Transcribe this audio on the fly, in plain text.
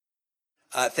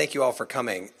Thank you all for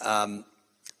coming.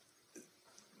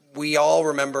 We all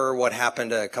remember what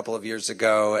happened a couple of years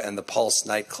ago and the Pulse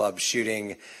nightclub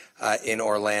shooting in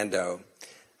Orlando.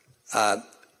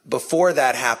 Before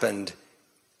that happened,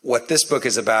 what this book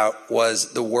is about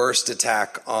was the worst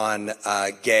attack on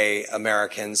gay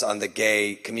Americans, on the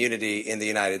gay community in the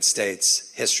United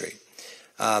States history.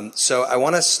 So I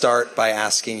want to start by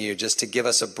asking you just to give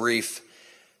us a brief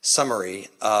summary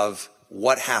of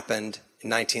what happened in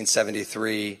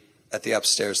 1973 at the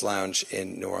Upstairs Lounge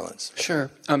in New Orleans. Sure.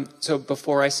 So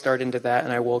before I start into that,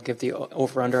 and I will give the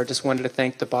over-under, I just wanted to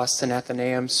thank the Boston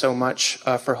Athenaeum so much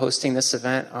for hosting this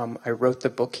event. I wrote the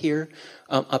book here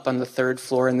up on the third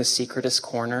floor in the secretest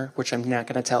corner, which I'm not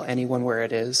going to tell anyone where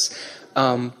it is.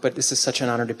 But this is such an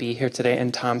honor to be here today.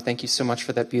 And Tom, thank you so much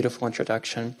for that beautiful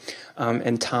introduction.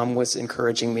 And Tom was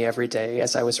encouraging me every day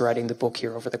as I was writing the book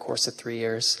here over the course of 3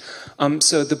 years.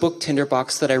 So the book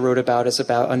Tinderbox that I wrote about is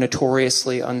about a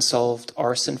notoriously unsolved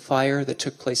arson fire that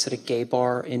took place at a gay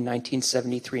bar in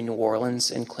 1973 New Orleans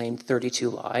and claimed 32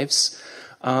 lives.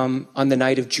 On the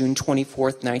night of June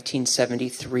 24th,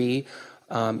 1973,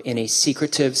 in a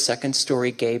secretive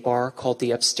second-story gay bar called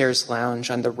the Upstairs Lounge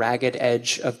on the ragged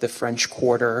edge of the French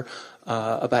Quarter.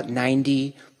 About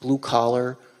 90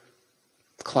 blue-collar,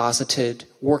 closeted,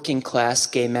 working-class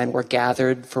gay men were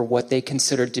gathered for what they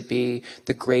considered to be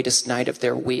the greatest night of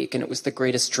their week, and it was the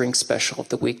greatest drink special of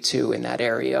the week, too, in that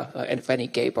area, of any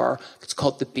gay bar. It's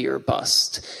called the Beer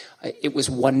Bust. It was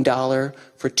 $1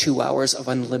 for 2 hours of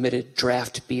unlimited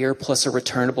draft beer, plus a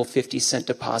returnable 50-cent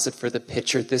deposit for the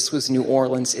pitcher. This was New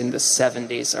Orleans in the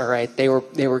 70s, all right?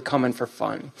 They were coming for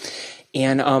fun.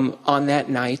 And on that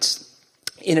night,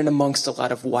 in and amongst a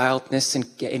lot of wildness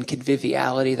and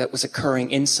conviviality that was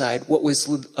occurring inside what was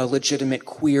a legitimate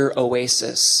queer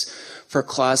oasis for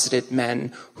closeted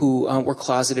men who were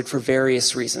closeted for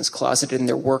various reasons, closeted in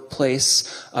their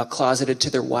workplace, closeted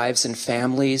to their wives and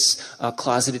families,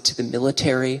 closeted to the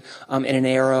military, in an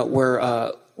era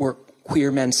where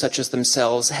queer men such as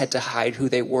themselves had to hide who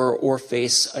they were or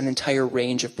face an entire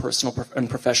range of personal and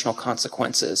professional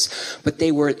consequences. But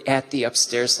they were at the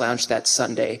Upstairs Lounge that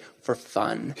Sunday for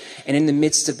fun. And in the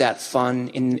midst of that fun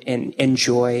and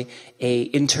joy, a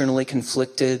internally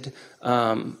conflicted,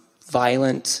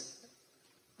 violent,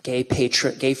 gay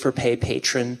for pay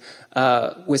patron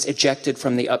was ejected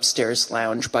from the Upstairs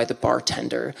Lounge by the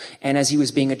bartender. And as he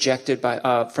was being ejected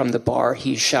from the bar,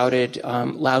 he shouted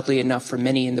loudly enough for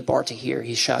many in the bar to hear.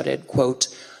 He shouted, quote,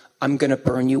 "I'm going to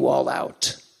burn you all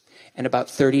out." And about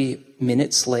 30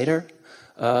 minutes later,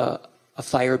 a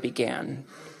fire began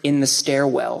in the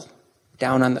stairwell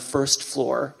down on the first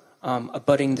floor,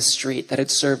 abutting the street that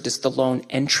had served as the lone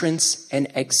entrance and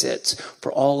exit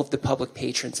for all of the public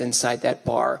patrons inside that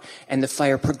bar. And the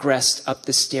fire progressed up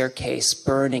the staircase,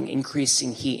 burning,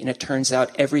 increasing heat. And it turns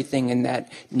out everything in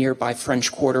that nearby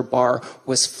French Quarter bar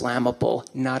was flammable,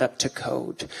 not up to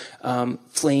code.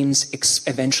 Flames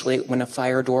eventually, when a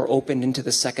fire door opened into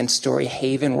the second-story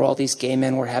haven where all these gay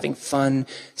men were having fun,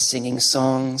 singing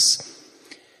songs,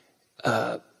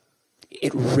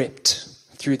 it ripped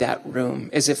through that room,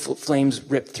 as if flames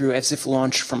ripped through, as if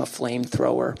launched from a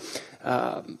flamethrower,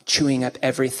 chewing up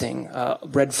everything.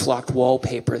 Red flocked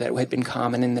wallpaper that had been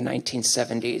common in the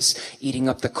 1970s, eating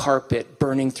up the carpet,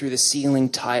 burning through the ceiling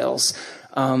tiles,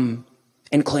 and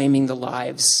claiming the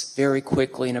lives very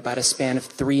quickly in about a span of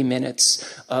 3 minutes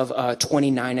of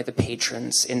 29 of the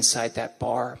patrons inside that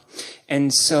bar.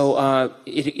 And so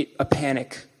a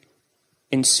panic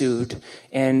ensued,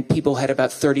 and people had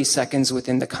about 30 seconds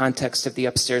within the context of the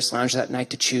Upstairs Lounge that night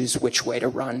to choose which way to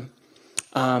run.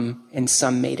 And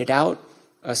some made it out,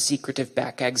 a secretive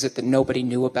back exit that nobody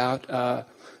knew about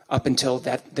up until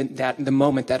the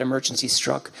moment that emergency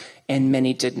struck, and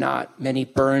many did not. Many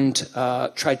burned,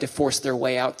 tried to force their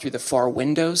way out through the far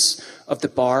windows of the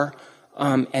bar,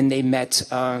 and they met,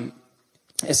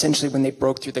 essentially when they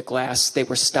broke through the glass, they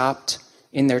were stopped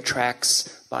in their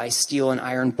tracks by steel and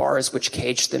iron bars which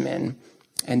caged them in,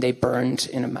 and they burned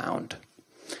in a mound.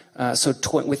 So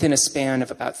within a span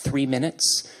of about 3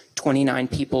 minutes, 29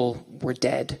 people were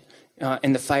dead,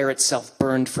 and the fire itself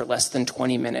burned for less than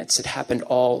 20 minutes. It happened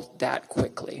all that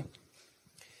quickly.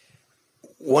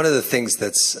 One of the things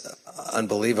that's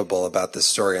unbelievable about this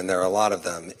story, and there are a lot of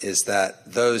them, is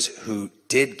that those who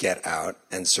did get out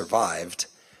and survived,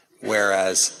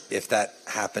 whereas if that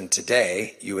happened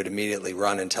today, you would immediately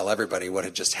run and tell everybody what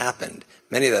had just happened.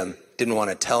 Many of them didn't want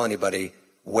to tell anybody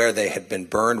where they had been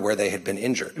burned, where they had been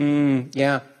injured.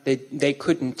 Yeah, they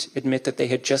couldn't admit that they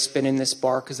had just been in this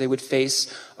bar because they would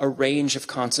face a range of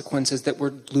consequences that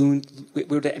would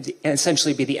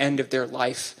essentially be the end of their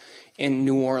life in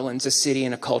New Orleans, a city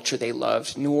and a culture they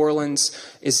loved. New Orleans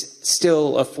is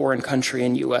still a foreign country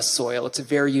in U.S. soil. It's a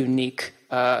very unique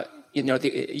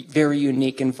the very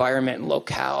unique environment and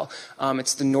locale.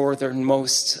 It's the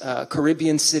northernmost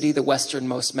Caribbean city, the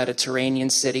westernmost Mediterranean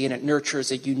city, and it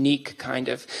nurtures a unique kind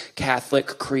of Catholic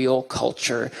Creole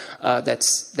culture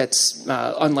that's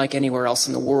unlike anywhere else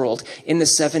in the world. In the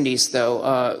 70s,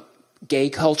 though, gay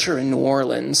culture in New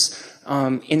Orleans,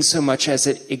 in so much as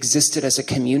it existed as a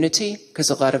community, because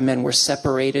a lot of men were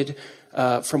separated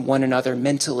from one another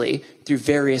mentally through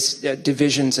various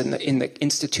divisions in the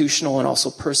institutional and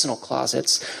also personal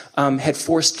closets, had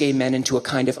forced gay men into a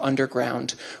kind of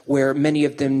underground where many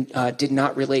of them did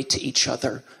not relate to each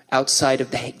other outside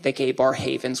of the gay bar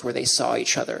havens where they saw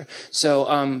each other.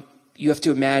 So you have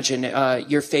to imagine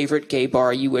your favorite gay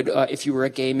bar. You would, if you were a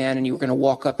gay man and you were going to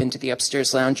walk up into the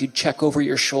upstairs lounge, you'd check over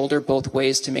your shoulder both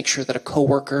ways to make sure that a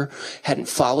coworker hadn't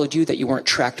followed you, that you weren't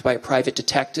tracked by a private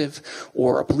detective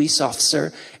or a police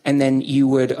officer. And then you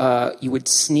would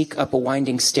sneak up a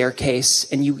winding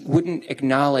staircase, and you wouldn't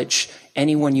acknowledge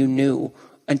anyone you knew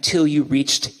until you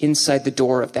reached inside the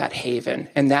door of that haven.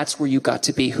 And that's where you got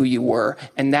to be who you were.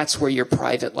 And that's where your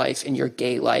private life and your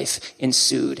gay life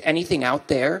ensued. Anything out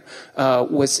there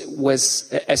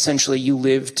was essentially you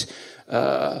lived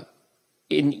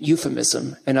in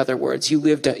euphemism. In other words, you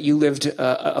lived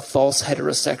a false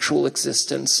heterosexual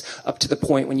existence up to the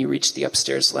point when you reached the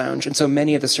upstairs lounge. And so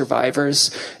many of the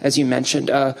survivors, as you mentioned,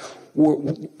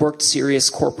 worked serious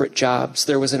corporate jobs.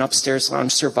 There was an upstairs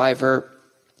lounge survivor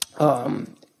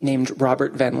named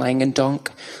Robert Van Langendonk,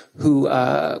 who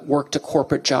worked a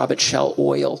corporate job at Shell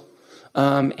Oil.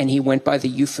 And he went by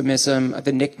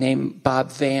the nickname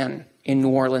Bob Van in New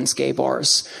Orleans gay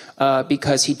bars,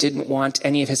 because he didn't want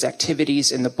any of his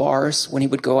activities in the bars when he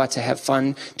would go out to have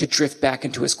fun to drift back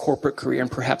into his corporate career and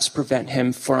perhaps prevent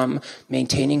him from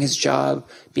maintaining his job,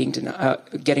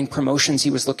 getting promotions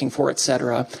he was looking for,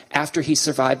 etc. After he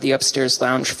survived the upstairs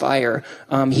lounge fire,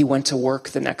 he went to work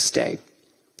the next day.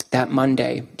 That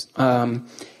Monday,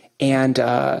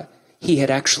 he had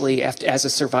actually, as a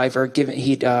survivor,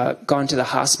 he'd gone to the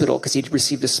hospital because he'd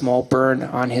received a small burn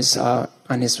on his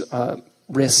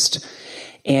wrist,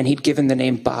 and he'd given the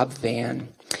name Bob Van.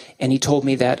 And he told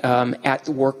me that at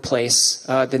the workplace,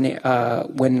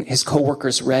 when his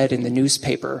coworkers read in the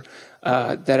newspaper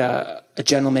that a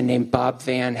gentleman named Bob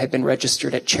Van had been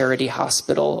registered at Charity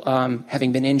Hospital,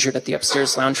 having been injured at the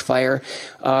upstairs lounge fire.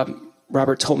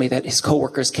 Robert told me that his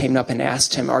coworkers came up and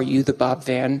asked him, "Are you the Bob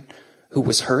Van who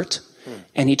was hurt?"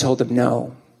 And he told them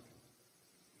no.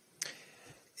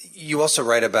 You also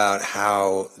write about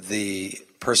how the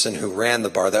person who ran the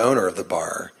bar, the owner of the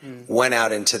bar, went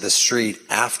out into the street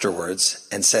afterwards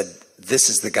and said, "This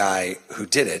is the guy who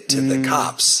did it," to the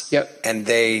cops. Yep. And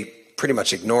they pretty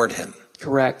much ignored him.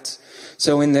 Correct.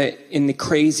 So in the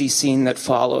crazy scene that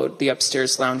followed the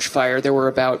upstairs lounge fire, there were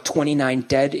about 29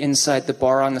 dead inside the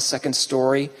bar on the second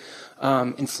story,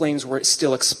 and flames were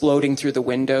still exploding through the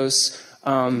windows,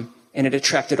 and it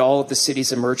attracted all of the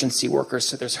city's emergency workers.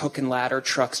 So there's hook and ladder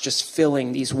trucks just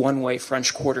filling these one-way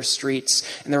French Quarter streets,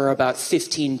 and there are about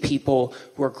 15 people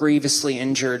who are grievously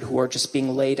injured, who are just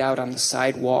being laid out on the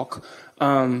sidewalk,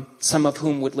 some of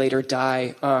whom would later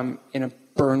die in a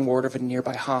burn ward of a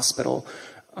nearby hospital.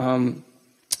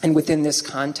 And within this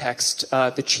context,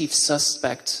 the chief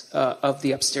suspect of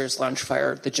the upstairs lounge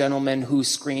fire, the gentleman who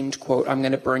screamed, quote, "I'm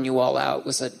going to burn you all out,"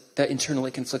 was the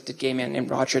internally conflicted gay man named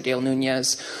Roger Dale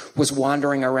Nunez, was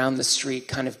wandering around the street,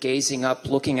 kind of gazing up,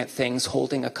 looking at things,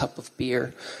 holding a cup of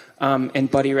beer.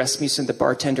 And Buddy Rasmussen, the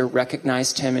bartender,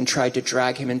 recognized him and tried to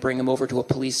drag him and bring him over to a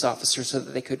police officer so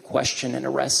that they could question and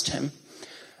arrest him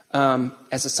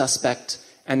as a suspect.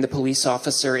 And the police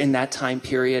officer in that time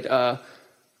period,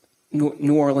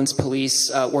 New Orleans police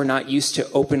were not used to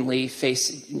openly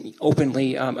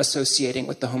associating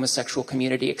with the homosexual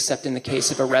community, except in the case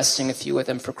of arresting a few of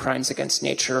them for crimes against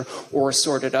nature or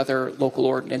assorted other local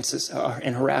ordinances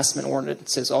and harassment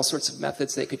ordinances, all sorts of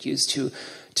methods they could use to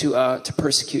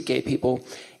persecute gay people.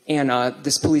 And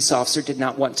this police officer did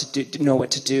not want to know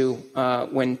what to do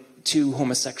when two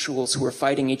homosexuals who were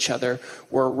fighting each other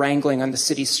were wrangling on the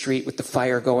city street with the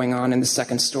fire going on in the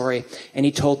second story. And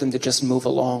he told them to just move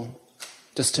along.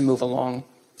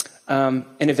 And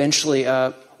eventually,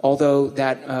 although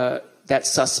that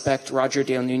suspect, Roger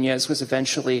Dale Nunez, was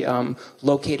eventually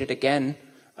located again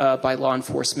by law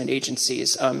enforcement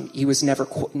agencies, he was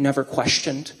never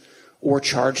questioned or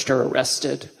charged or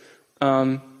arrested.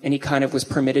 And he kind of was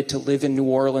permitted to live in New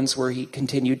Orleans, where he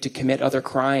continued to commit other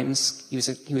crimes. He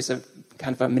was a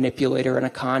kind of a manipulator and a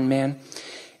con man.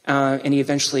 And he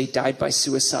eventually died by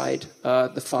suicide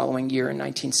the following year in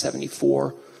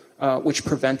 1974. which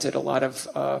prevented a lot of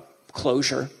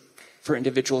closure for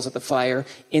individuals at the fire.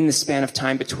 In the span of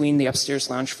time between the upstairs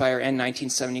lounge fire and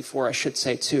 1974, I should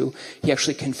say too, he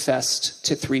actually confessed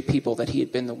to 3 people that he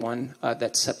had been the one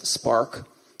that set the spark.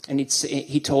 And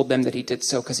he told them that he did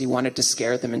so because he wanted to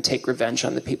scare them and take revenge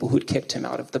on the people who'd kicked him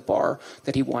out of the bar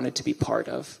that he wanted to be part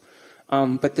of.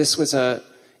 But it was a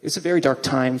very dark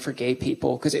time for gay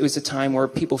people, because it was a time where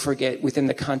people forget, within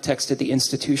the context of the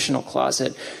institutional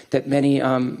closet, that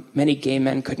many gay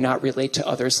men could not relate to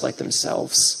others like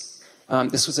themselves.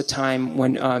 This was a time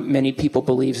when many people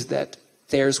believed that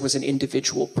theirs was an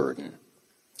individual burden.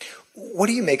 What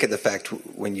do you make of the fact,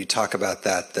 when you talk about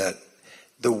that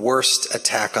the worst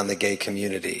attack on the gay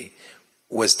community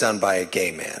was done by a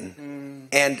gay man?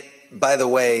 And by the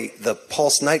way, the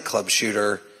Pulse nightclub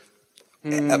shooter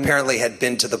apparently had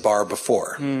been to the bar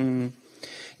before.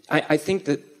 I think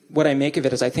that what I make of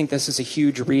it is, I think this is a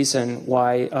huge reason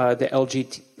why the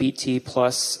LGBT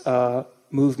plus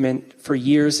movement for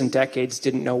years and decades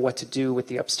didn't know what to do with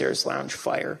the upstairs lounge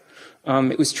fire.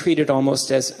 It was treated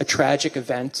almost as a tragic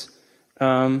event,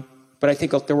 but I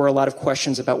think there were a lot of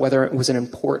questions about whether it was an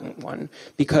important one,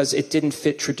 because it didn't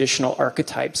fit traditional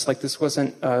archetypes. Like, this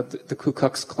wasn't the Ku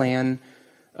Klux Klan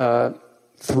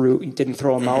didn't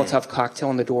throw a Molotov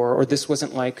cocktail in the door, or this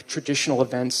wasn't like traditional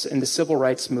events in the civil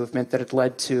rights movement that had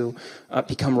led to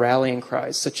become rallying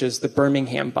cries, such as the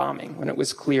Birmingham bombing, when it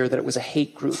was clear that it was a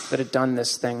hate group that had done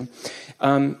this thing.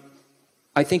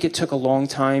 I think it took a long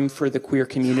time for the queer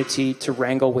community to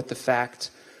wrangle with the fact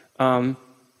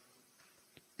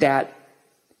that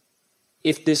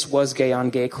if this was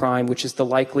gay-on-gay crime, which is the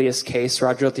likeliest case,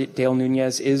 Roger Dale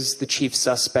Nunez is the chief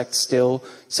suspect still.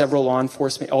 Several law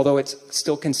enforcement, although it's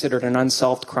still considered an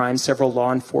unsolved crime, several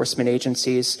law enforcement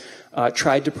agencies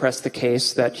tried to press the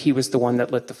case that he was the one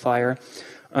that lit the fire.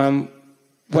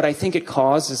 What I think it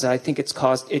caused is,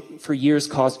 for years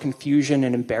caused confusion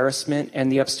and embarrassment,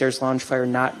 and the upstairs lounge fire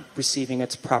not receiving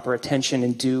its proper attention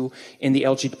and due in the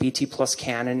LGBT plus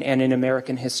canon and in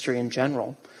American history in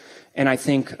general. And I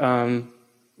think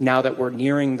now that we're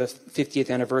nearing the 50th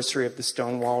anniversary of the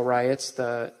Stonewall riots,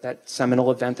 that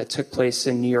seminal event that took place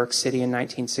in New York City in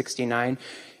 1969,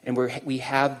 and we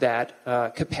have that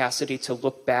capacity to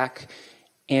look back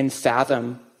and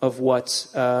fathom of what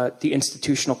the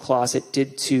institutional closet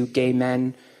did to gay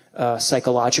men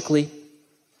psychologically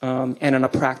and on a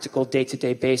practical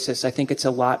day-to-day basis, I think it's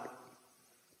a lot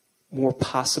more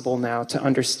possible now to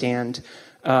understand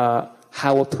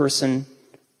how a person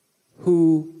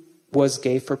who was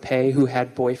gay for pay, who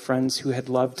had boyfriends, who had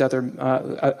loved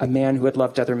a man who had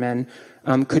loved other men,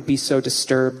 could be so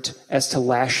disturbed as to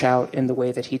lash out in the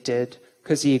way that he did,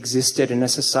 because he existed in a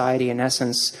society, in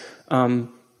essence, that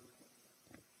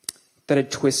had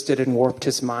twisted and warped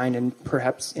his mind and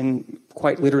perhaps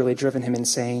quite literally driven him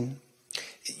insane.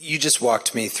 You just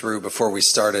walked me through, before we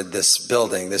started, this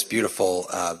building, this beautiful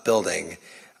building,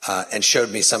 and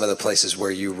showed me some of the places where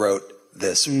you wrote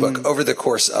this book over the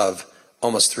course of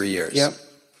almost 3 years. Yep.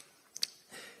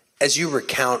 As you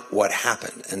recount what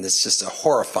happened, and it's just a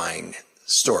horrifying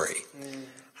story,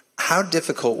 how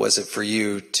difficult was it for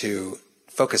you to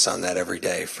focus on that every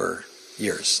day for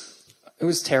years? It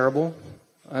was terrible.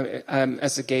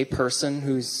 As a gay person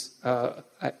who's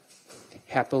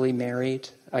happily married,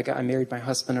 I married my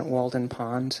husband at Walden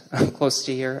Pond, close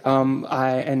to here.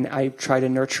 I try to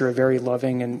nurture a very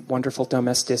loving and wonderful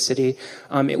domesticity.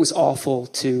 It was awful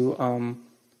to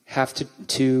have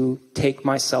to take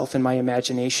myself and my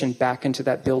imagination back into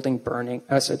that building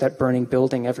that burning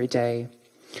building every day.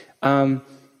 And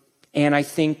I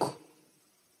think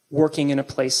working in a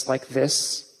place like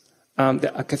this,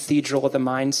 a cathedral of the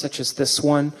mind such as this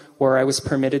one, where I was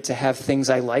permitted to have things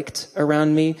I liked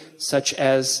around me, such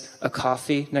as a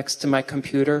coffee next to my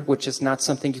computer, which is not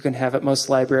something you can have at most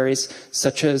libraries,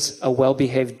 such as a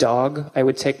well-behaved dog. I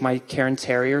would take my Cairn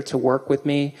Terrier to work with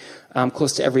me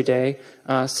close to every day,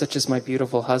 such as my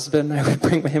beautiful husband. I would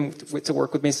bring him to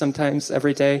work with me sometimes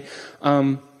every day.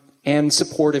 And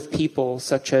supportive people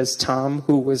such as Tom,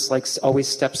 who was always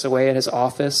steps away at his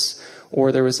office.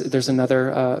 Or there's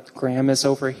another, Graham is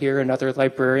over here, another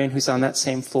librarian who's on that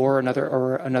same floor,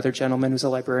 another gentleman who's a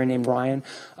librarian named Ryan.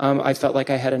 I felt like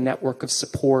I had a network of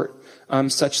support,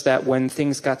 such that when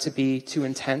things got to be too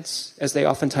intense, as they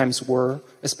oftentimes were,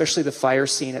 especially the fire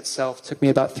scene itself, took me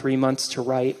about 3 months to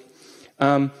write,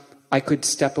 I could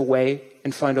step away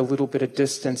and find a little bit of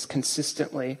distance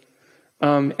consistently.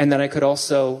 And then I could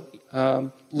also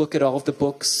look at all of the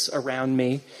books around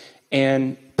me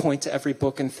and point to every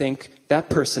book and think, that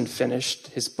person finished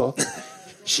his book.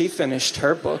 She finished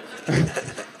her book.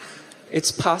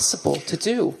 It's possible to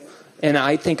do. And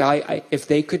I think if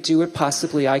they could do it,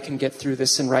 possibly I can get through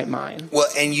this and write mine. Well,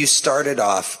 and you started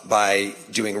off by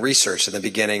doing research in the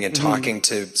beginning and talking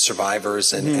to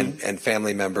survivors and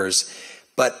family members.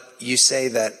 But you say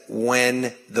that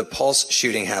when the Pulse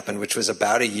shooting happened, which was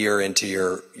about a year into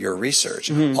your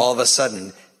research, all of a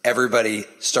sudden everybody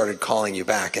started calling you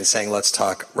back and saying, let's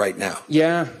talk right now.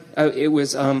 Yeah, it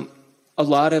was a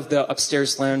lot of the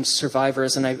Upstairs Lounge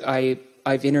survivors, and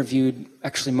I've interviewed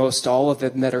actually most all of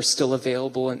them that are still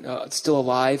available and still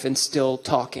alive and still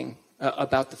talking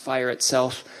about the fire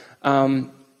itself.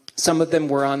 Some of them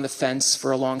were on the fence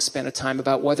for a long span of time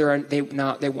about whether or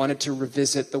not they wanted to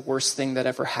revisit the worst thing that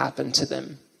ever happened to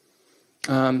them.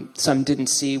 Some didn't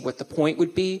see what the point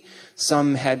would be.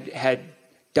 Some had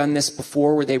done this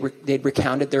before, where they'd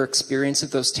recounted their experience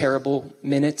of those terrible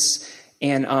minutes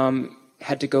and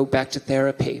had to go back to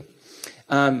therapy.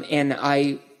 And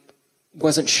I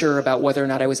wasn't sure about whether or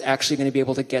not I was actually going to be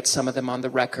able to get some of them on the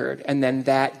record. And then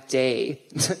that day,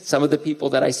 some of the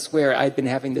people that I swear I'd been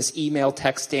having this email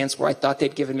text dance where I thought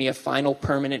they'd given me a final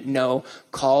permanent no,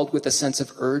 called with a sense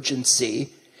of urgency.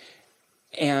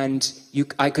 And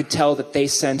I could tell that they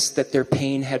sensed that their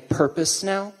pain had purpose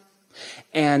now,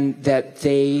 and that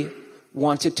they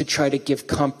wanted to try to give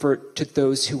comfort to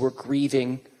those who were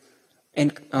grieving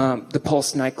and the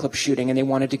Pulse nightclub shooting, and they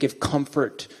wanted to give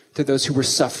comfort to those who were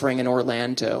suffering in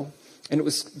Orlando. And it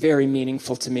was very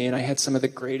meaningful to me, and I had some of the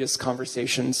greatest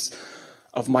conversations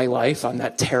of my life on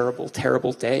that terrible,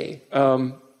 terrible day.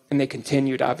 And they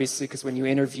continued, obviously, because when you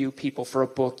interview people for a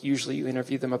book, usually you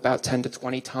interview them about 10 to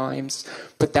 20 times.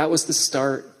 But that was the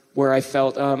start where I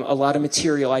felt a lot of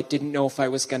material I didn't know if I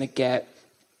was going to get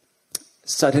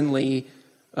suddenly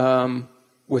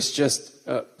was just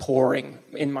pouring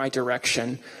in my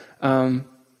direction.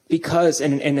 Because,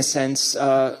 in a sense,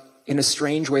 in a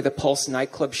strange way, the Pulse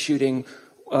nightclub shooting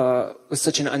was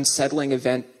such an unsettling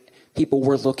event. People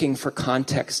were looking for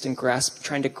context and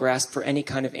trying to grasp for any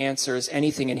kind of answers,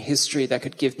 anything in history that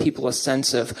could give people a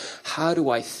sense of, how do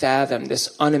I fathom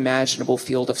this unimaginable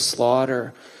field of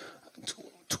slaughter?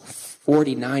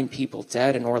 49 people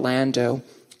dead in Orlando.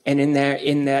 And in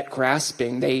that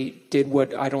grasping, they did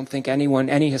what I don't think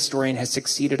any historian has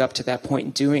succeeded up to that point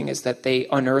in doing, is that they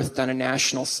unearthed on a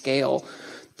national scale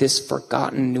this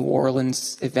forgotten New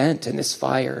Orleans event and this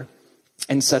fire.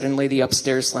 And suddenly the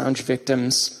Upstairs Lounge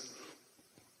victims,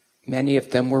 many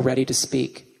of them were ready to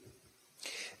speak.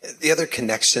 The other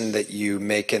connection that you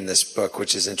make in this book,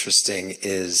 which is interesting,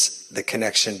 is the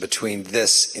connection between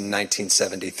this in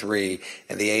 1973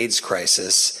 and the AIDS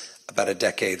crisis about a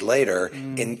decade later.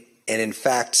 And in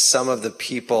fact, some of the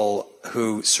people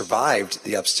who survived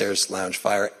the Upstairs Lounge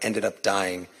fire ended up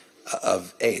dying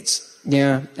of AIDS.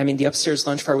 Yeah, I mean, the Upstairs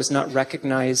Lounge fire was not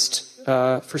recognized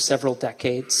for several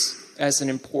decades as an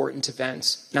important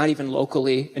event, not even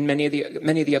locally. And many of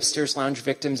the Upstairs Lounge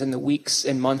victims in the weeks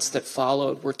and months that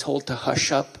followed were told to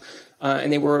hush up,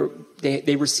 and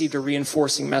they received a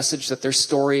reinforcing message that their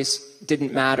stories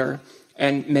didn't matter.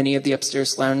 And many of the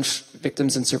Upstairs Lounge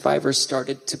victims and survivors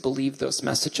started to believe those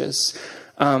messages.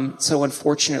 So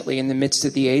unfortunately, in the midst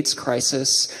of the AIDS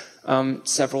crisis,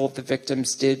 several of the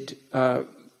victims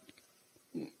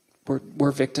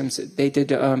were victims. They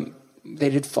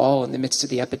did fall in the midst of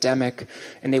the epidemic,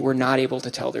 and they were not able to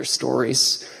tell their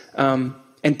stories. And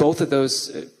both of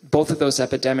those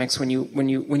epidemics, when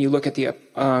you look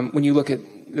at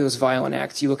those violent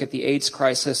acts, you look at the AIDS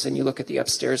crisis and you look at the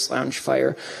Upstairs Lounge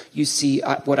fire, you see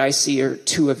what I see are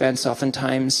two events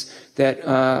oftentimes that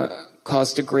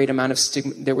caused a great amount of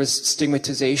there was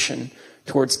stigmatization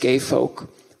towards gay folk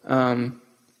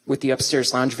with the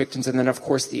Upstairs Lounge victims, and then of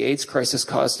course the AIDS crisis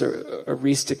caused a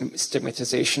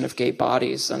re-stigmatization of gay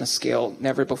bodies on a scale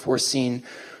never before seen.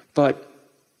 But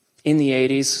in the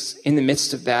 80s, in the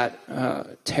midst of that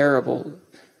terrible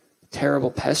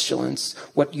pestilence,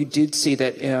 what you did see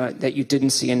that you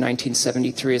didn't see in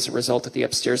 1973 as a result of the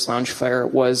Upstairs Lounge fire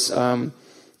was an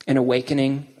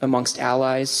awakening amongst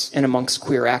allies and amongst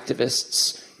queer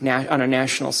activists on a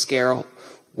national scale,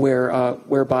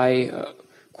 whereby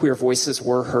queer voices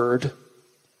were heard.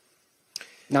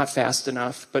 Not fast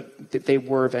enough, but they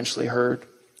were eventually heard.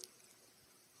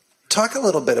 Talk a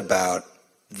little bit about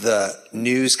the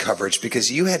news coverage,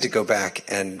 because you had to go back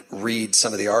and read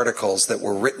some of the articles that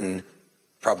were written,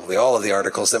 probably all of the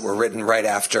articles that were written right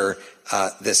after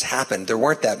this happened. There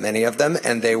weren't that many of them,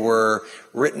 and they were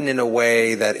written in a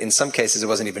way that in some cases it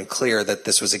wasn't even clear that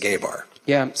this was a gay bar.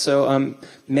 Yeah, so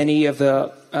many of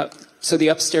the... So the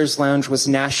Upstairs Lounge was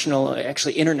national,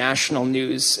 actually international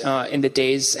news in the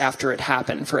days after it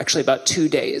happened, for actually about 2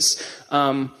 days.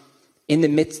 in the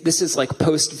midst, this is like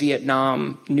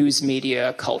post-Vietnam news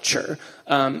media culture.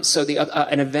 So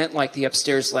an event like the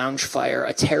Upstairs Lounge fire,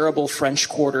 a terrible French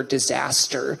Quarter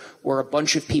disaster where a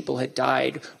bunch of people had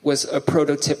died, was a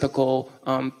prototypical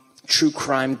true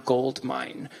crime gold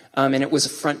mine. And it was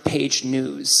front page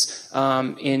news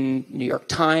in New York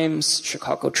Times,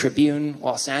 Chicago Tribune,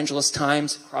 Los Angeles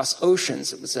Times, across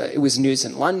oceans. It was news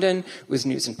in London, it was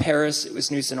news in Paris, it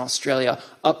was news in Australia,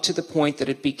 up to the point that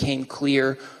it became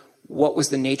clear what was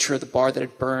the nature of the bar that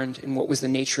had burned and what was the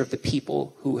nature of the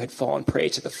people who had fallen prey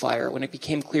to the fire. When it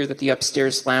became clear that the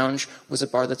Upstairs Lounge was a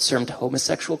bar that served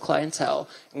homosexual clientele,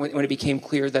 and when it became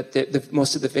clear that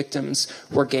most of the victims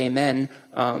were gay men,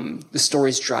 the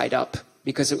stories dried up,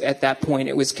 because at that point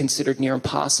it was considered near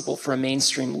impossible for a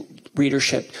mainstream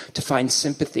readership to find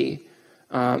sympathy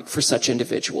for such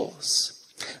individuals.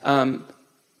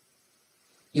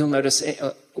 You'll notice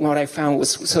what I found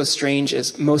was so strange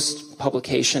is most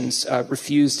publications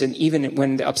refused, and even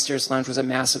when the Upstairs Lounge was a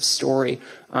massive story,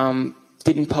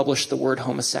 didn't publish the word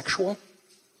homosexual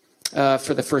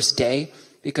for the first day,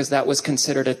 because that was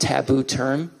considered a taboo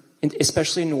term,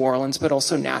 especially in New Orleans, but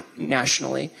also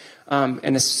nationally. And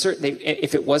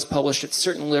if it was published, it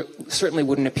certainly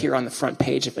wouldn't appear on the front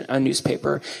page of a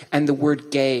newspaper, and the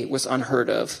word gay was unheard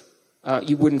of.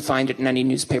 You wouldn't find it in any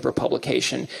newspaper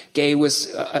publication. Gay was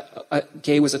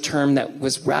a term that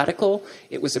was radical.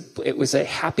 It was a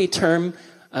happy term.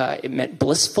 It meant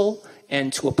blissful,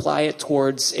 and to apply it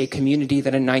towards a community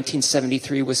that in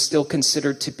 1973 was still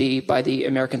considered to be, by the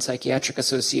American Psychiatric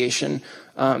Association,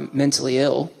 mentally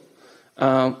ill,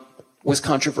 was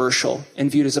controversial and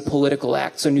viewed as a political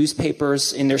act. So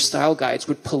newspapers in their style guides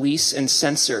would police and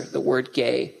censor the word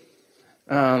gay.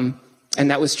 And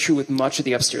that was true with much of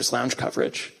the Upstairs Lounge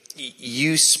coverage.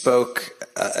 You spoke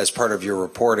as part of your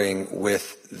reporting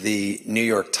with the New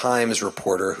York Times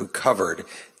reporter who covered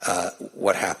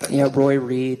what happened. Yeah, Roy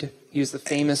Reid. He was the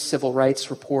famous civil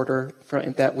rights reporter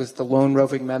that was the lone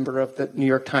roving member of the New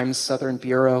York Times Southern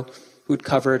Bureau, who'd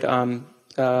covered an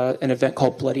event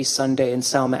called Bloody Sunday in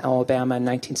Selma, Alabama in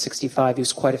 1965. He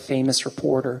was quite a famous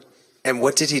reporter. And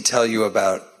what did he tell you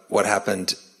about what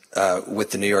happened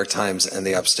with the New York Times and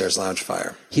the Upstairs Lounge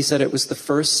fire? He said it was the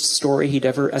first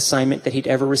assignment that he'd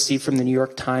ever received from the New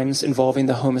York Times involving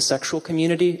the homosexual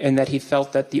community, and that he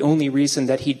felt that the only reason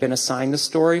that he'd been assigned the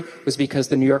story was because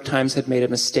the New York Times had made a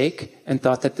mistake and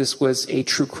thought that this was a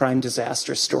true crime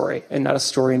disaster story and not a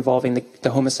story involving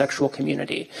the homosexual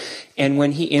community. And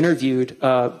when he interviewed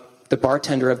the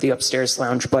bartender of the Upstairs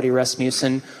Lounge, Buddy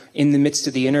Rasmussen, in the midst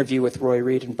of the interview with Roy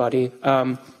Reid and Buddy,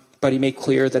 Buddy made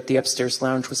clear that the Upstairs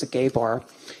Lounge was a gay bar.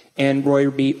 And Roy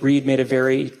Reid made a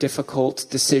very difficult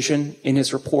decision in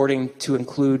his reporting to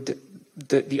include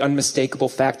the unmistakable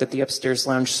fact that the Upstairs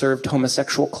Lounge served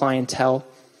homosexual clientele.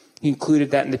 He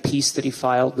included that in the piece that he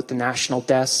filed with the National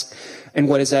Desk. And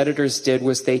what his editors did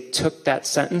was they took that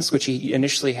sentence, which he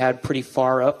initially had pretty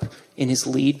far up in his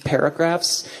lead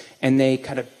paragraphs, and they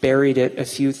kind of buried it a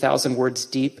few thousand words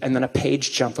deep, and then a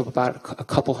page jump of about a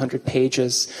couple hundred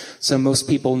pages. So most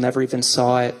people never even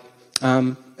saw it.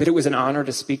 But it was an honor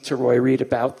to speak to Roy Reid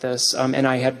about this. And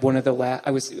I had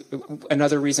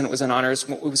another reason it was an honor is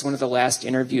it was one of the last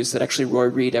interviews that actually Roy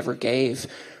Reid ever gave.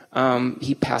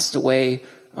 He passed away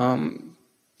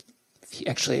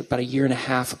actually about a year and a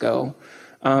half ago.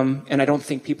 And I don't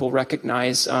think people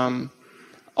recognize,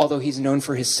 although he's known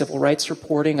for his civil rights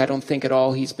reporting, I don't think at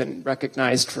all he's been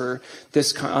recognized for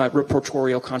this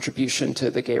reportorial contribution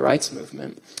to the gay rights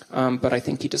movement. But I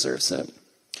think he deserves it.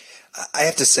 I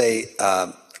have to say,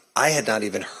 I had not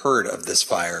even heard of this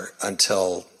fire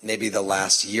until maybe the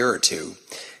last year or two.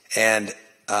 And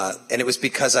it was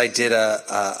because I did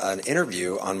an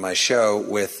interview on my show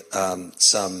with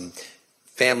some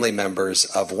family members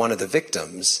of one of the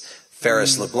victims,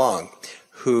 Ferris LeBlanc,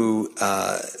 who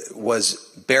was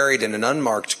buried in an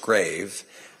unmarked grave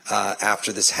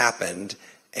after this happened,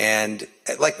 and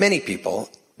like many people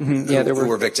who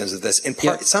were victims of this, in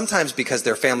part sometimes because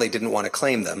their family didn't want to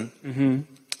claim them.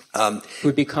 It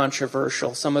would be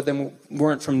controversial. Some of them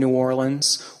weren't from New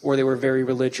Orleans, or they were very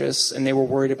religious, and they were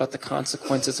worried about the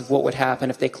consequences of what would happen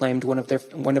if they claimed one of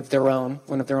their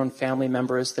own family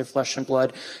members, their flesh and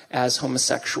blood, as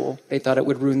homosexual. They thought it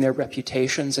would ruin their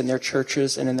reputations in their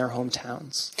churches and in their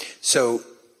hometowns. So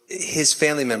his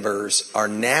family members are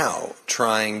now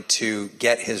trying to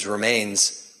get his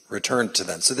remains returned to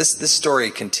them. So this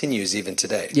story continues even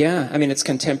today. Yeah, I mean, it's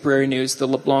contemporary news. The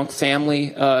LeBlanc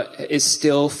family is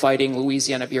still fighting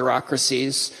Louisiana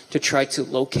bureaucracies to try to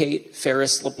locate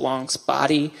Ferris LeBlanc's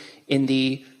body in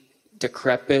the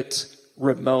decrepit,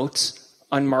 remote,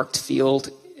 unmarked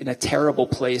field in a terrible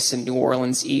place in New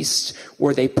Orleans East,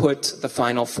 where they put the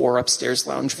final 4 upstairs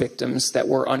lounge victims that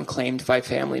were unclaimed by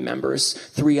family members,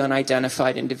 3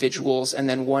 unidentified individuals, and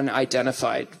then 1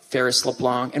 identified, Ferris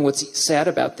LeBlanc. And what's sad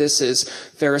about this is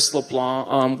Ferris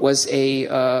LeBlanc was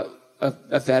a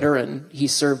veteran. He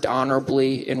served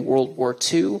honorably in World War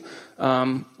II,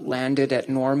 landed at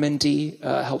Normandy,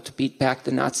 helped beat back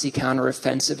the Nazi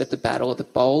counteroffensive at the Battle of the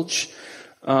Bulge,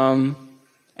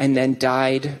 and then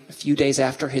died a few days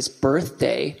after his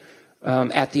birthday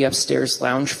at the upstairs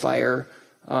lounge fire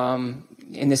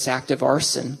in this act of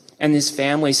arson. And his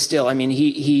family still, I mean,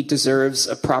 he deserves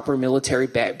a proper military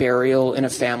burial in a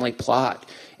family plot.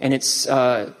 And it's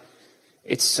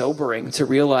sobering to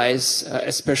realize,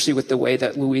 especially with the way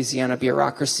that Louisiana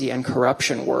bureaucracy and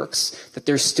corruption works, that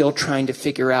they're still trying to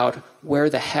figure out where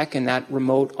the heck in that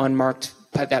remote, unmarked,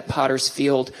 that Potter's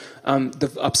Field,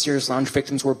 the upstairs lounge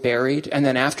victims were buried. And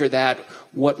then after that,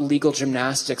 what legal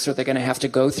gymnastics are they going to have to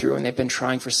go through? And they've been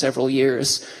trying for several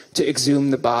years to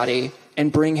exhume the body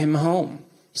and bring him home.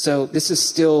 So this is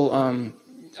still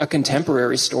a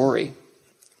contemporary story.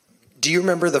 Do you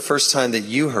remember the first time that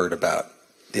you heard about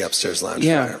the upstairs lounge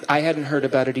fire? I hadn't heard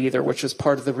about it either, which was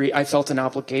part of the I felt an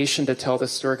obligation to tell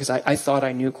this story because I thought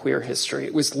I knew queer history.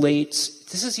 It was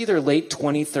this is either late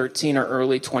 2013 or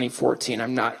early 2014.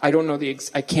 I don't know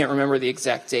I can't remember the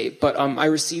exact date, but I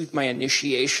received my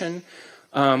initiation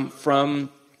from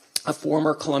a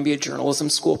former Columbia Journalism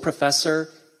School professor.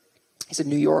 He's a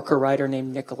New Yorker writer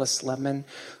named Nicholas Lemon,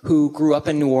 who grew up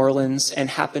in New Orleans and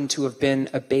happened to have been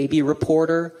a baby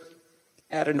reporter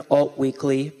at an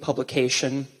alt-weekly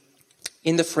publication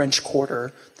in the French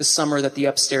Quarter the summer that the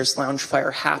upstairs lounge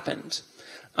fire happened.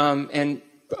 And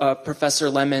Professor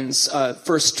Lemon's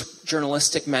first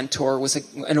journalistic mentor was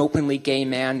an openly gay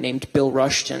man named Bill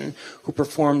Rushton, who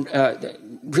performed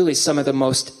really some of the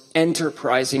most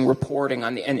enterprising reporting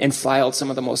on and filed some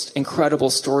of the most incredible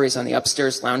stories on the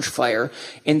upstairs lounge fire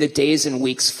in the days and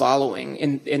weeks following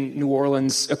in New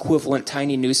Orleans' equivalent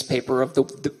tiny newspaper of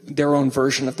their own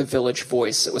version of the Village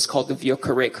Voice. It was called the Vieux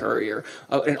Carré Courier,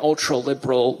 an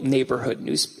ultra-liberal neighborhood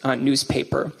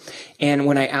newspaper. And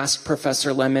when I asked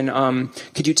Professor Lemon,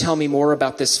 could you tell me more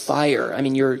about this fire? I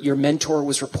mean, your mentor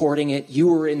was reporting it. You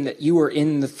were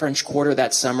in the French Quarter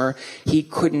that summer. He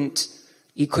couldn't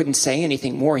say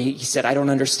anything more. He said, I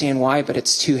don't understand why, but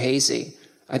it's too hazy.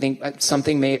 I think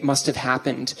something must have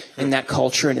happened in that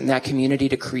culture and in that community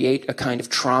to create a kind of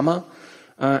trauma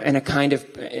and a kind of,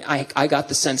 I got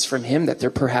the sense from him that there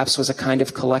perhaps was a kind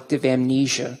of collective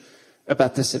amnesia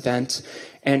about this event,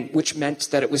 and which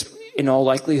meant that it was in all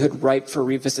likelihood ripe for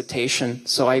revisitation.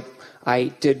 So I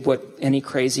did what any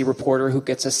crazy reporter who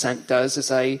gets a scent does,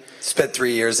 is I spent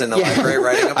 3 years in the library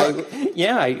writing a book.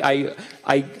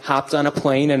 I hopped on a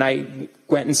plane and I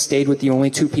went and stayed with the only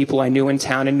 2 people I knew in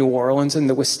town in New Orleans in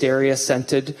the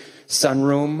wisteria-scented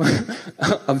sunroom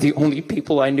of the only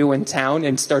people I knew in town,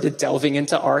 and started delving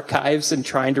into archives and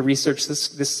trying to research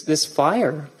this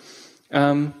fire.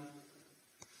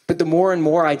 But the more and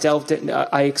more I delved in,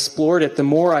 I explored it, the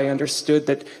more I understood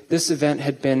that this event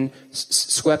had been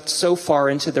swept so far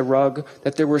into the rug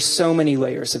that there were so many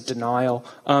layers of denial.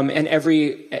 And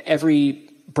every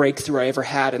breakthrough I ever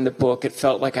had in the book, it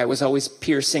felt like I was always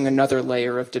piercing another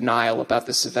layer of denial about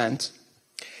this event.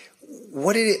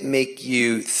 What did it make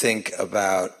you think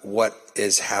about what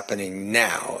is happening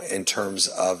now in terms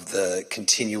of the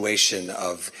continuation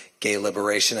of gay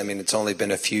liberation? I mean, it's only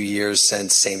been a few years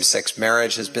since same-sex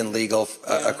marriage has been legal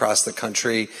across the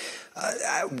country.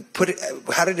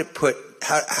 How did it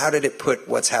put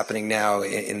what's happening now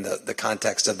in the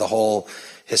context of the whole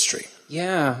history?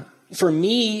 Yeah. For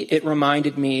me, it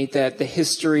reminded me that the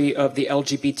history of the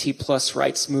LGBT plus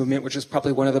rights movement, which is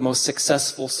probably one of the most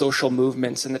successful social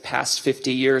movements in the past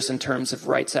 50 years in terms of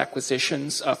rights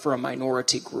acquisitions for a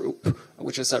minority group,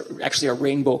 which is actually a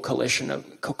rainbow coalition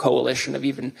of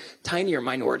even tinier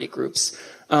minority groups,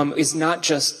 is not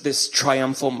just this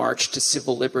triumphal march to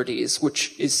civil liberties,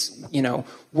 which is,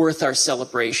 worth our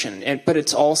celebration, but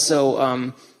it's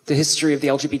also the history of the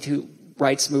LGBT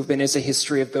rights movement is a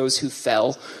history of those who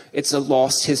fell. It's a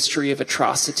lost history of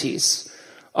atrocities,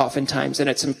 oftentimes, and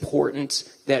it's important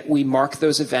that we mark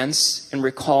those events and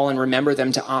recall and remember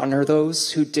them to honor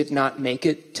those who did not make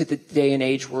it to the day and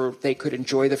age where they could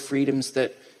enjoy the freedoms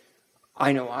that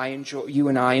I know you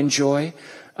and I enjoy.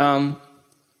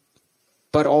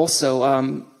 But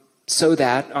also so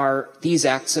that these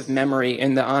acts of memory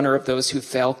in the honor of those who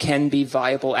fell can be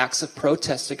viable acts of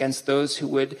protest against those who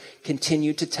would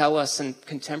continue to tell us in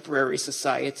contemporary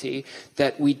society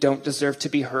that we don't deserve to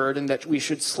be heard and that we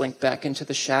should slink back into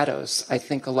the shadows. I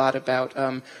think a lot about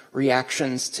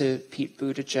reactions to Pete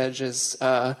Buttigieg's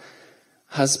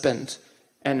husband,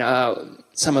 and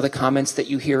some of the comments that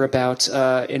you hear about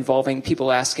involving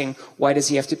people asking, why does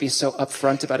he have to be so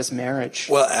upfront about his marriage?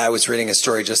 Well, I was reading a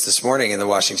story just this morning in the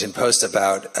Washington Post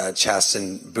about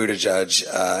Chasten Buttigieg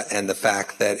and the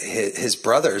fact that his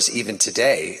brothers, even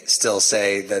today, still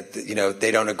say that,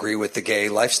 they don't agree with the gay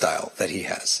lifestyle that he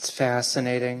has. It's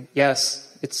fascinating. Yes.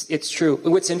 It's true.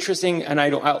 What's interesting, and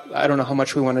I don't know how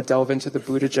much we want to delve into the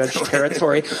Buttigieg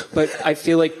territory, but I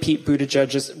feel like Pete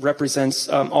Buttigieg represents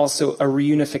also a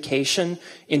reunification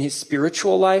in his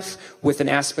spiritual life with an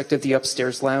aspect of the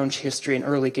Upstairs Lounge history and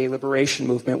early gay liberation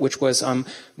movement, which was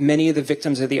many of the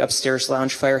victims of the Upstairs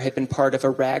Lounge fire had been part of a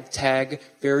ragtag,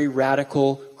 very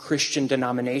radical Christian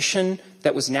denomination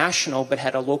that was national but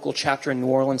had a local chapter in New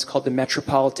Orleans called the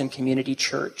Metropolitan Community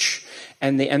Church.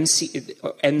 And the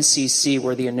MCC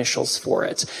were the initials for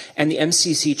it. And the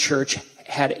MCC Church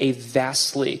had a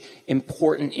vastly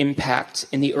important impact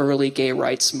in the early gay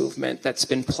rights movement that's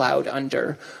been plowed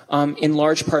under, in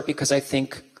large part because I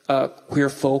think queer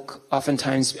folk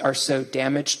oftentimes are so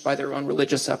damaged by their own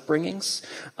religious upbringings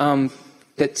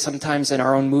that sometimes in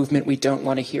our own movement we don't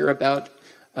want to hear about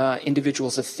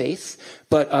individuals of faith.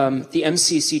 But the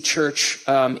MCC Church,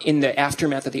 in the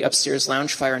aftermath of the Upstairs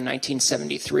Lounge fire in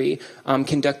 1973,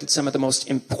 conducted some of the most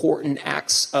important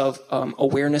acts of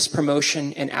awareness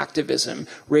promotion and activism,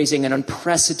 raising an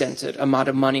unprecedented amount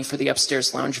of money for the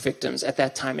Upstairs Lounge victims. At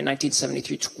that time, in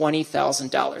 1973,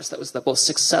 $20,000. That was the most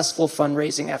successful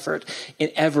fundraising effort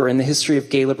ever in the history of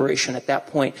gay liberation. At that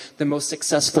point, the most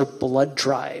successful blood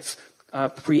drive.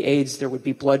 Pre-AIDS, there would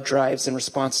be blood drives in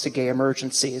response to gay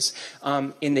emergencies.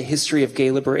 In the history of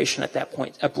gay liberation at that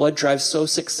point, a blood drive so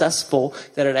successful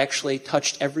that it actually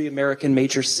touched every American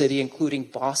major city, including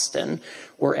Boston,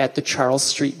 where at the Charles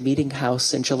Street Meeting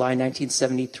House in July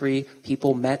 1973,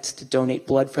 people met to donate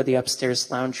blood for the Upstairs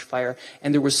Lounge fire.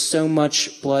 And there was so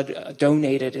much blood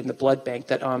donated in the blood bank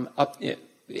that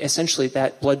essentially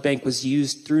that blood bank was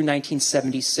used through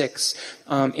 1976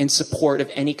 in support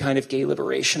of any kind of gay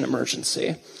liberation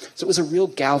emergency. So it was a real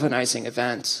galvanizing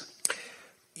event.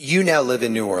 You now live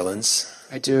in New Orleans.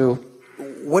 I do.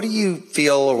 What do you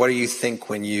feel or what do you think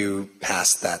when you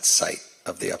pass that site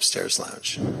of the Upstairs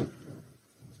Lounge?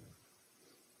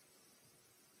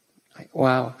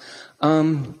 Wow.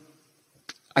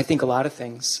 I think a lot of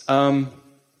things.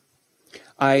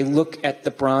 I look at the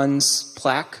bronze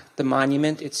plaque, the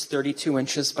monument. It's 32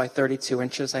 inches by 32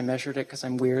 inches. I measured it because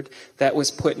I'm weird. That was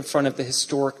put in front of the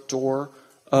historic door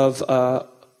of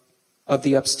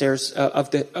the upstairs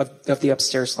of the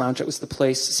Upstairs Lounge. It was the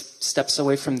place steps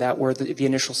away from that where the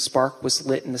initial spark was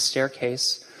lit in the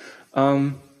staircase.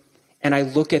 And I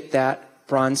look at that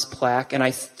bronze plaque, and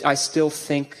I still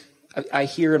think I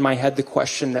hear in my head the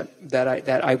question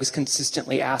that I was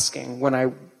consistently asking when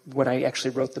I actually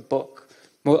wrote the book.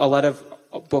 A lot of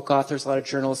book authors, a lot of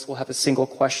journalists will have a single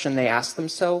question they ask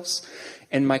themselves.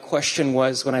 And my question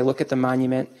was, when I look at the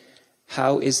monument,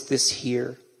 how is this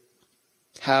here?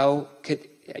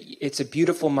 It's a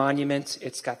beautiful monument.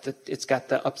 It's got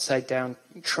the upside down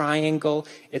triangle.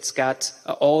 It's got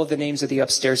all of the names of the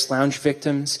Upstairs Lounge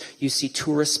victims. You see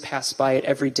tourists pass by it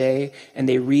every day and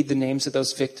they read the names of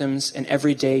those victims, and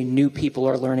every day new people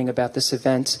are learning about this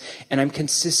event. And I'm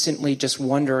consistently just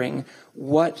wondering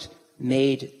what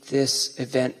made this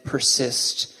event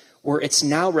persist, where it's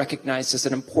now recognized as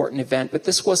an important event, but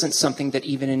this wasn't something that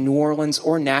even in New Orleans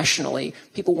or nationally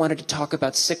people wanted to talk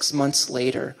about 6 months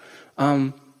later.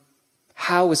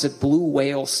 How is a blue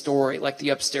whale story like the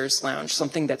Upstairs Lounge,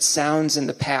 something that sounds in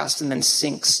the past and then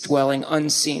sinks, dwelling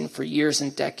unseen for years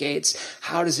and decades,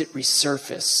 how does it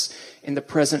resurface in the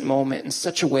present moment in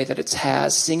such a way that it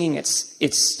has, singing its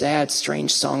sad,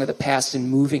 strange song of the past and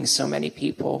moving so many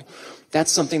people?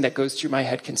 That's something that goes through my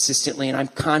head consistently, and I'm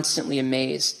constantly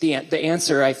amazed. The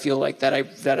answer I feel like that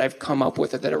I've come up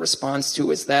with, or that it responds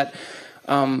to, is that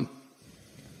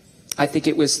I think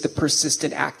it was the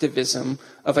persistent activism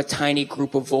of a tiny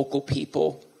group of vocal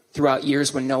people throughout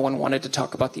years when no one wanted to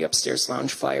talk about the Upstairs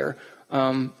Lounge fire,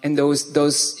 and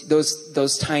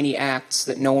those tiny acts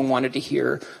that no one wanted to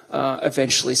hear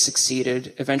eventually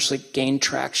succeeded, eventually gained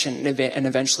traction, and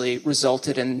eventually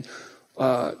resulted in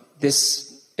this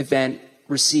event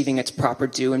receiving its proper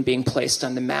due and being placed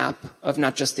on the map of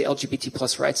not just the LGBT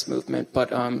plus rights movement, but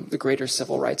the greater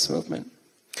civil rights movement.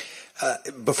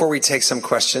 Before we take some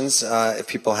questions, if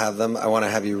people have them, I want to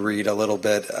have you read a little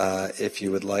bit, if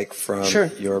you would like, from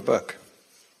your book.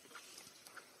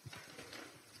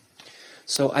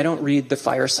 So I don't read the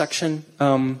fire section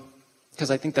because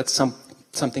I think that's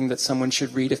something that someone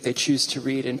should read if they choose to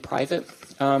read in private,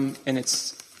 and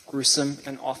it's gruesome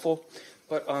and awful.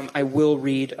 But I will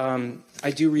read,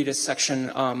 I do read a section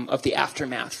of the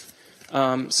aftermath.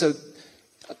 So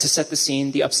to set the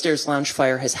scene, the upstairs lounge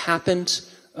fire has happened.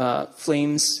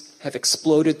 Flames have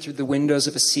exploded through the windows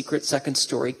of a secret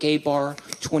second-story gay bar.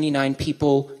 29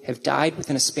 people have died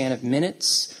within a span of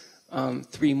minutes.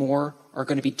 3 more are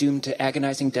going to be doomed to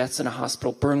agonizing deaths in a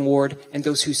hospital burn ward. And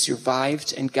those who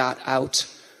survived and got out,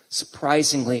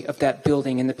 surprisingly, of that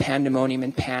building in the pandemonium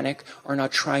and panic are now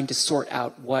trying to sort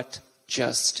out what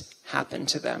just happened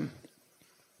to them.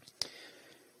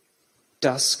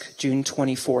 Dusk, June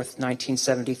 24th,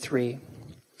 1973.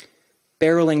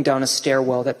 Barreling down a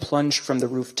stairwell that plunged from the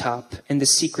rooftop in the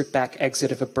secret back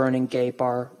exit of a burning gay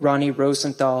bar, Ronnie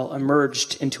Rosenthal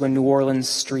emerged into a New Orleans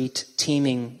street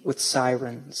teeming with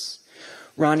sirens.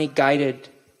 Ronnie guided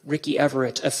Ricky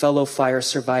Everett, a fellow fire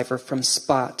survivor, from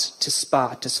spot to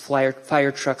spot as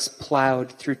fire trucks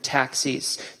plowed through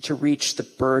taxis to reach the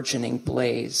burgeoning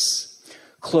blaze.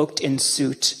 Cloaked in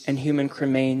soot and human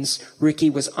cremains,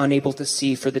 Ricky was unable to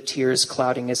see for the tears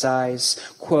clouding his eyes.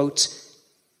 Quote,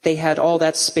 "They had all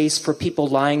that space for people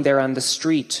lying there on the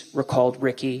street," recalled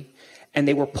Ricky, "and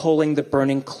they were pulling the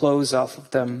burning clothes off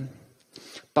of them."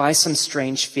 By some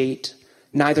strange fate,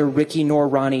 neither Ricky nor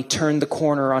Ronnie turned the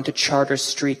corner onto Charter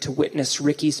Street to witness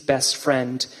Ricky's best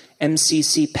friend,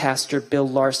 MCC pastor Bill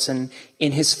Larson,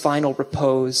 in his final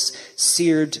repose,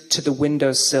 seared to the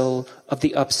windowsill of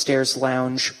the upstairs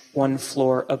lounge 1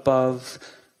 floor above.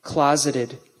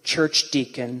 Closeted church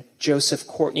deacon Joseph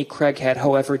Courtney Craighead,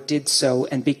 however, did so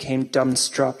and became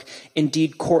dumbstruck.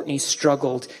 Indeed, Courtney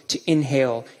struggled to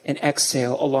inhale and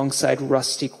exhale alongside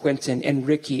Rusty Quinton and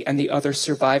Ricky and the other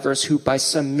survivors who, by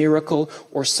some miracle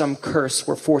or some curse,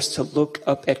 were forced to look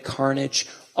up at carnage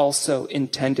also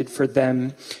intended for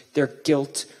them. Their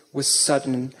guilt was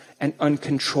sudden and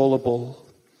uncontrollable.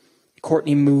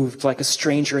 Courtney moved like a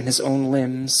stranger in his own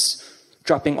limbs,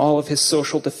 dropping all of his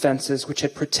social defenses which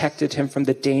had protected him from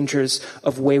the dangers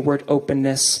of wayward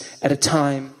openness at a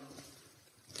time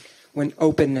when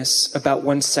openness about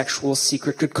one's sexual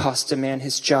secret could cost a man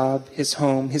his job, his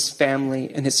home, his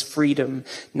family, and his freedom,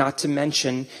 not to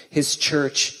mention his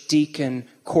church. Deacon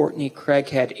Courtney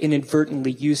Craighead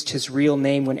inadvertently used his real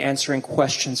name when answering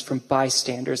questions from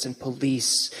bystanders and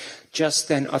police. Just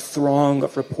then, a throng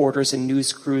of reporters and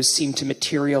news crews seemed to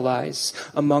materialize,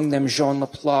 among them Jean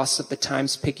Laplace of the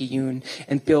Times-Picayune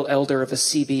and Bill Elder of a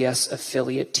CBS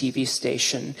affiliate TV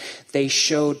station. They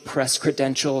showed press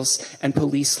credentials, and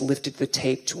police lifted the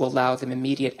tape to allow them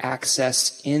immediate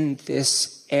access. In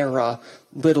this era,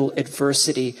 little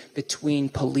adversity between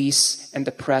police and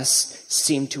the press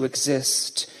seemed to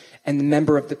exist. And the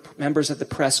members of the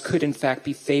press could, in fact,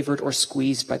 be favored or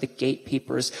squeezed by the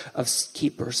gatekeepers of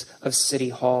City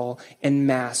Hall. En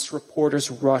masse, reporters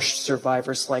rushed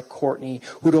survivors like Courtney,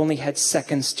 who'd only had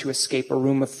seconds to escape a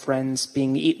room of friends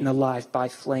being eaten alive by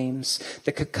flames.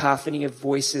 The cacophony of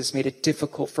voices made it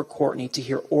difficult for Courtney to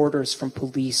hear orders from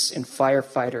police and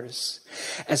firefighters.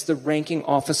 As the ranking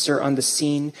officer on the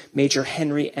scene, Major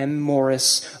Henry M.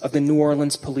 Morris of the New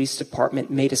Orleans Police Department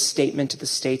made a statement to the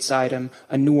States Item,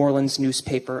 a New Orleans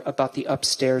newspaper, about the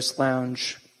upstairs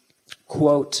lounge.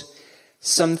 Quote,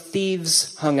 "Some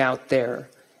thieves hung out there,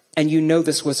 and you know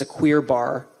this was a queer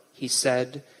bar," he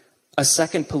said. A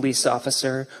second police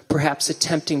officer, perhaps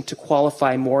attempting to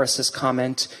qualify Morris's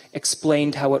comment,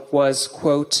 explained how it was,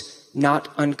 quote, "not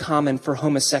uncommon for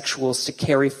homosexuals to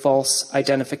carry false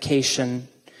identification."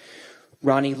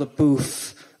 Ronnie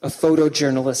LaBouffe, a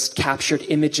photojournalist, captured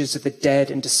images of the dead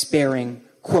and despairing.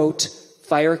 Quote,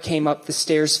 "Fire came up the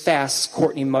stairs fast,"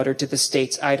 Courtney muttered to the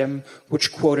States Item,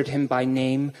 which quoted him by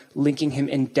name, linking him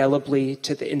indelibly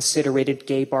to the incinerated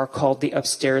gay bar called the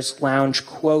Upstairs Lounge.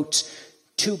 Quote,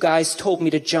 "2 guys told me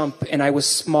to jump, and I was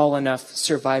small enough,"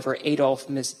 survivor Adolph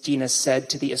Medina said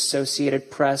to the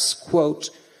Associated Press. Quote,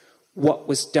 "What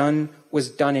was done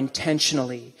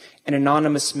intentionally." An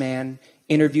anonymous man,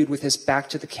 interviewed with his back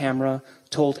to the camera,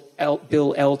 told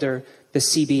Bill Elder, the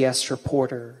CBS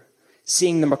reporter.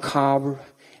 Seeing the macabre,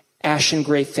 ashen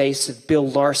gray face of Bill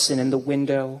Larson in the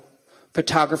window,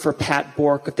 photographer Pat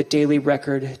Bork of the Daily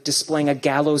Record, displaying a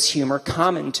gallows humor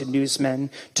common to newsmen,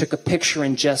 took a picture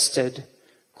and jested,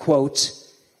 quote,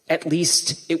 "At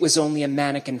least it was only a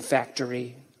mannequin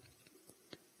factory."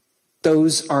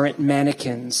 "Those aren't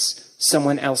mannequins,"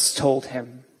 someone else told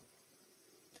him.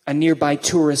 A nearby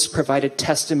tourist provided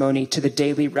testimony to the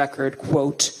Daily Record,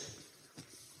 quote,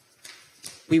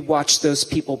 "We watched those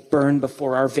people burn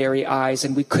before our very eyes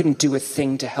and we couldn't do a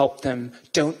thing to help them.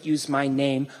 Don't use my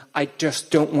name. I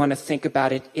just don't want to think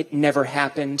about it. It never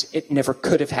happened. It never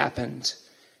could have happened."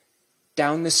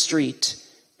 Down the street,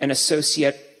 an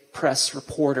Associated Press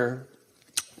reporter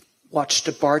watched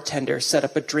a bartender set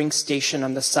up a drink station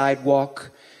on the sidewalk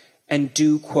and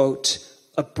do, quote,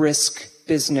 "a brisk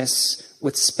business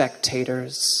with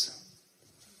spectators."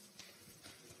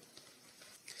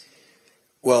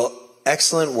 Well,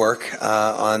 excellent work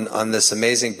on this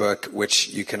amazing book, which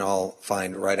you can all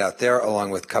find right out there,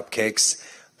 along with cupcakes.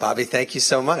 Bobby, thank you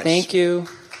so much. Thank you.